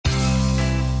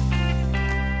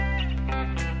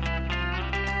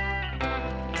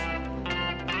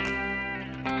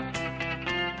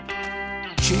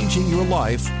changing your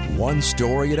life one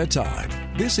story at a time.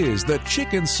 This is the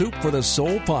Chicken Soup for the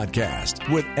Soul podcast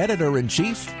with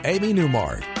Editor-in-Chief Amy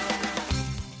Newmark.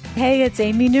 Hey, it's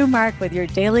Amy Newmark with your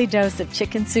daily dose of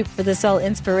Chicken Soup for the Soul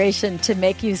inspiration to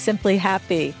make you simply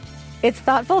happy. It's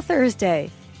Thoughtful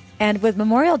Thursday, and with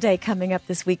Memorial Day coming up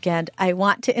this weekend, I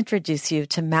want to introduce you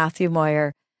to Matthew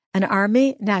Moyer, an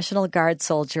Army National Guard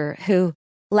soldier who,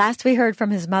 last we heard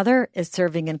from his mother, is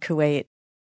serving in Kuwait.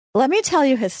 Let me tell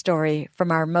you his story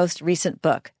from our most recent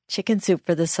book, Chicken Soup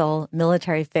for the Soul,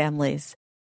 Military Families.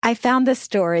 I found this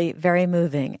story very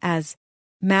moving as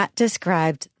Matt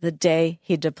described the day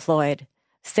he deployed,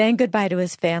 saying goodbye to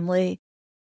his family,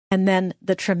 and then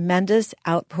the tremendous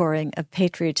outpouring of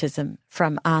patriotism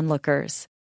from onlookers.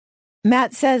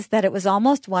 Matt says that it was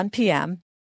almost 1 p.m.,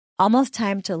 almost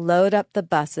time to load up the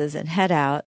buses and head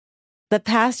out. The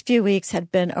past few weeks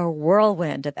had been a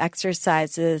whirlwind of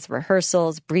exercises,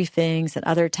 rehearsals, briefings, and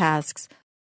other tasks,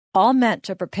 all meant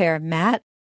to prepare Matt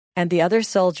and the other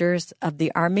soldiers of the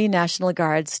Army National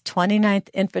Guard's 29th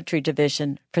Infantry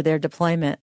Division for their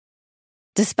deployment.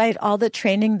 Despite all the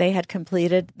training they had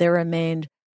completed, there remained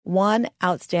one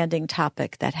outstanding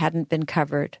topic that hadn't been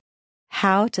covered: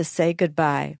 how to say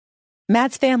goodbye.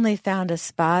 Matt's family found a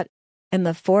spot in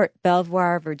the Fort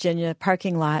Belvoir, Virginia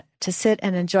parking lot to sit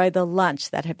and enjoy the lunch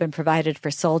that had been provided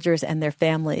for soldiers and their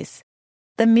families.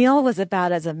 The meal was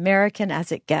about as American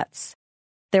as it gets.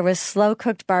 There was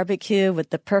slow-cooked barbecue with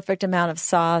the perfect amount of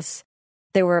sauce.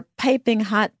 There were piping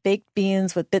hot baked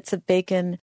beans with bits of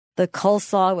bacon. The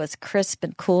coleslaw was crisp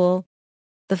and cool.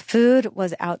 The food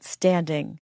was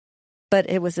outstanding. But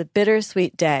it was a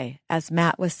bittersweet day as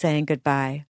Matt was saying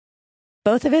goodbye.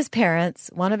 Both of his parents,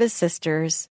 one of his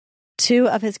sisters, 2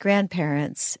 of his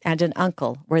grandparents, and an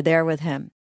uncle were there with him.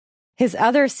 His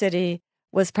other city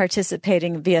was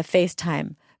participating via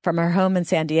FaceTime from her home in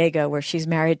San Diego, where she's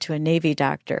married to a Navy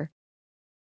doctor.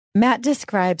 Matt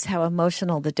describes how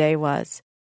emotional the day was.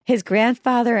 His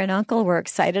grandfather and uncle were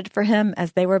excited for him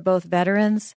as they were both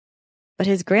veterans, but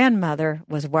his grandmother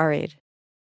was worried.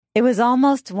 It was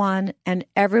almost 1, and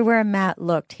everywhere Matt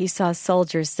looked, he saw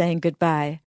soldiers saying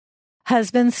goodbye.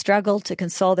 Husbands struggled to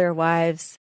console their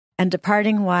wives, and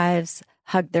departing wives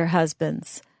hugged their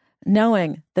husbands,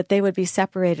 knowing that they would be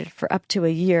separated for up to a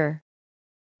year.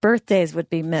 Birthdays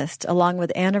would be missed, along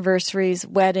with anniversaries,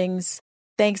 weddings,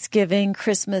 Thanksgiving,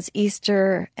 Christmas,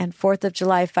 Easter, and 4th of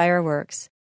July fireworks.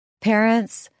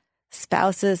 Parents,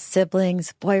 spouses,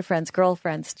 siblings, boyfriends,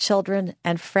 girlfriends, children,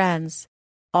 and friends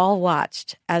all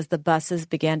watched as the buses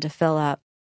began to fill up.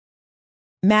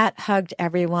 Matt hugged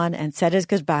everyone and said his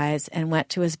goodbyes and went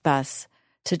to his bus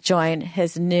to join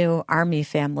his new Army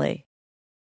family.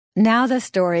 Now the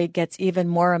story gets even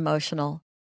more emotional.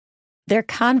 Their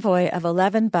convoy of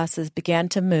 11 buses began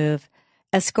to move,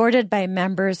 escorted by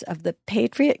members of the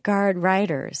Patriot Guard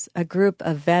Riders, a group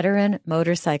of veteran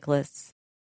motorcyclists.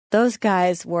 Those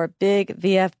guys wore big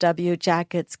VFW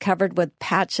jackets covered with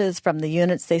patches from the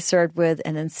units they served with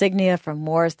and insignia from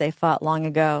wars they fought long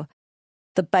ago.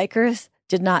 The bikers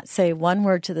did not say one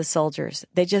word to the soldiers.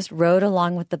 They just rode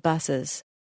along with the buses,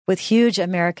 with huge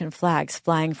American flags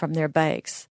flying from their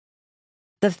bikes.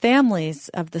 The families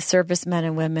of the servicemen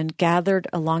and women gathered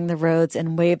along the roads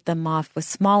and waved them off with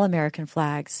small American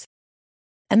flags.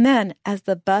 And then, as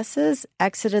the buses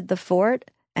exited the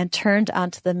fort and turned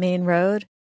onto the main road,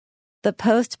 the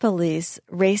post police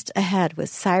raced ahead with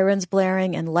sirens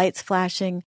blaring and lights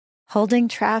flashing, holding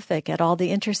traffic at all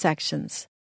the intersections.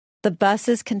 The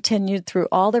buses continued through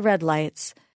all the red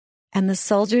lights, and the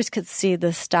soldiers could see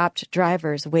the stopped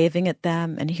drivers waving at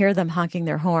them and hear them honking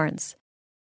their horns.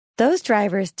 Those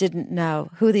drivers didn't know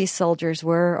who these soldiers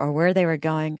were or where they were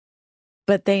going,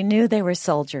 but they knew they were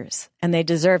soldiers, and they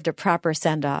deserved a proper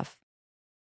send-off.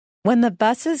 When the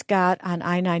buses got on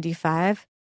I-95,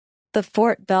 the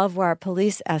Fort Belvoir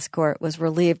police escort was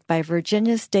relieved by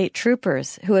Virginia state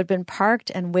troopers who had been parked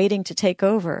and waiting to take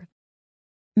over.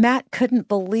 Matt couldn't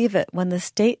believe it when the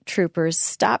state troopers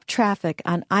stopped traffic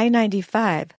on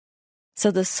I-95 so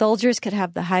the soldiers could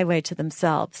have the highway to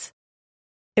themselves.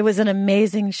 It was an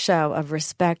amazing show of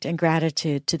respect and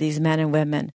gratitude to these men and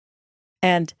women,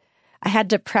 and I had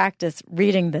to practice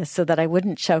reading this so that I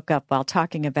wouldn't choke up while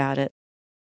talking about it.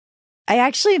 I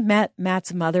actually met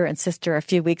Matt's mother and sister a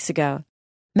few weeks ago.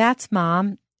 Matt's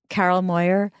mom, Carol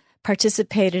Moyer,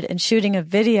 participated in shooting a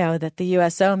video that the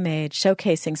USO made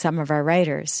showcasing some of our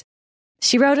writers.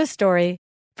 She wrote a story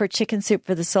for Chicken Soup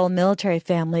for the Soul military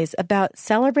families about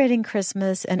celebrating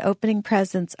Christmas and opening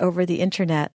presents over the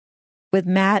internet with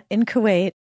Matt in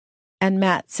Kuwait and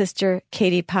Matt's sister,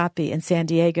 Katie Poppy, in San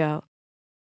Diego.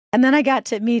 And then I got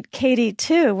to meet Katie,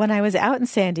 too, when I was out in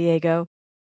San Diego,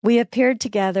 We appeared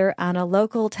together on a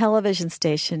local television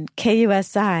station,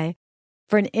 KUSI,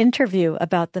 for an interview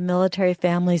about the Military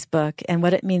Families book and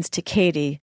what it means to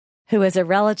Katie, who is a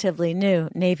relatively new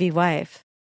Navy wife.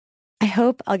 I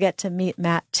hope I'll get to meet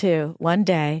Matt, too, one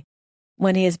day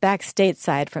when he is back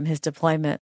stateside from his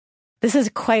deployment. This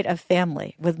is quite a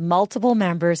family, with multiple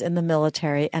members in the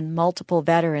military and multiple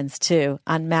veterans, too,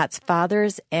 on Matt's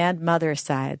father's and mother's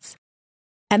sides.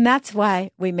 And that's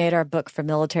why we made our book for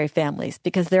military families,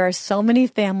 because there are so many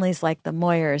families like the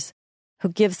Moyers who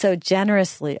give so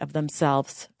generously of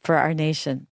themselves for our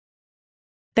nation.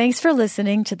 Thanks for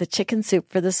listening to the Chicken Soup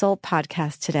for the Soul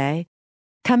podcast today.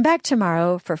 Come back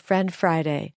tomorrow for Friend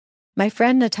Friday. My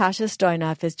friend Natasha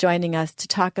Stoynoff is joining us to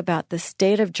talk about the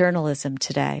state of journalism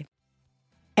today.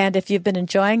 And if you've been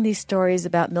enjoying these stories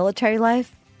about military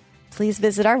life, please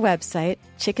visit our website,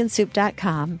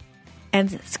 chickensoup.com,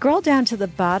 and scroll down to the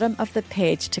bottom of the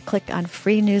page to click on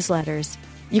free newsletters.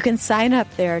 You can sign up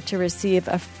there to receive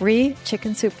a free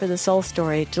Chicken Soup for the Soul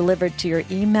story delivered to your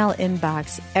email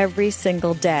inbox every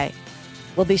single day.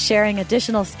 We'll be sharing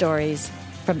additional stories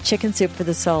from Chicken Soup for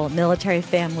the Soul military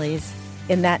families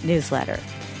in that newsletter.